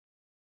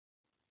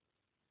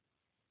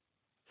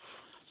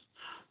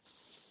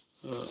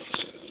Uh,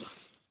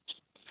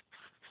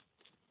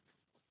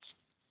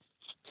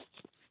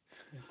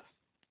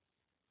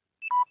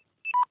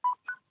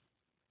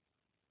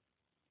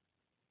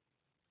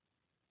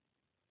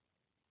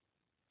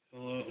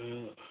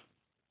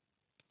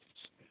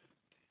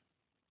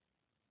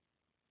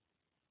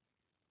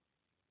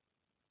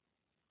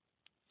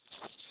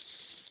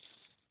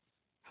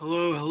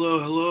 hello,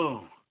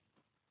 hello.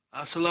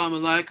 Assalamu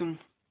alaikum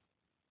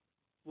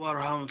wa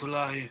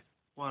rahmatullahi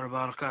wa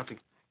barakatuh.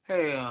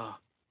 Hey,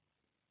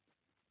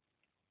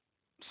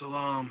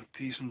 salam,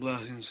 peace and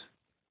blessings.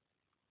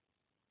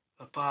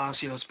 La paz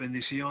y las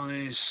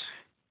bendiciones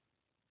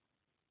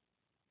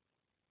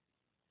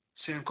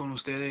sean con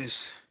ustedes,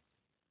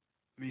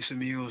 mis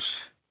amigos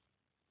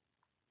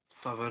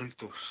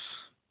favoritos.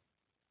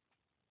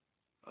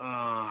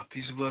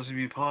 Peace and blessings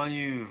be upon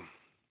you,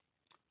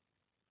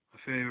 my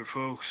favorite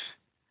folks.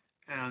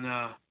 And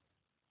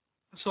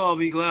let's all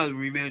be glad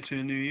we made it to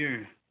a new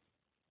year.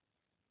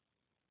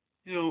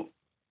 You know,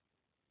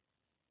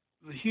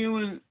 the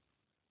human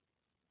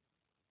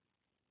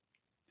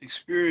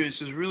experience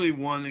is really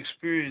one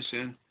experience,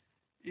 and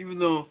even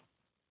though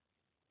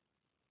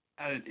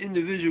at an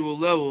individual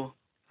level,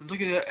 and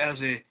look at it as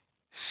a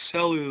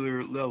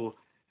cellular level,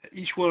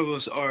 each one of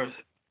us are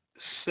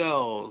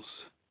cells,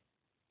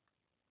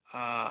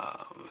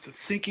 the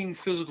thinking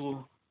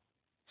physical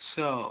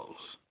cells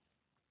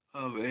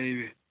of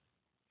a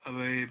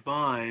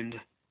mind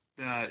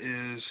that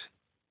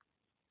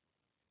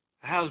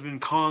has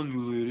been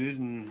convoluted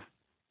and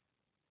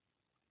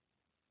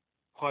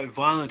quite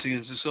violent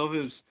against itself.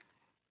 Is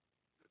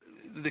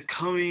the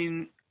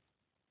coming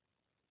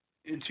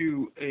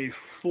into a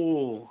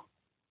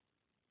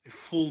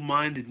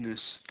full-mindedness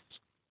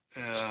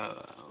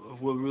of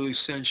what really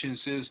sentience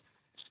is.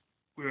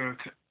 We are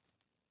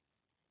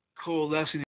coalescing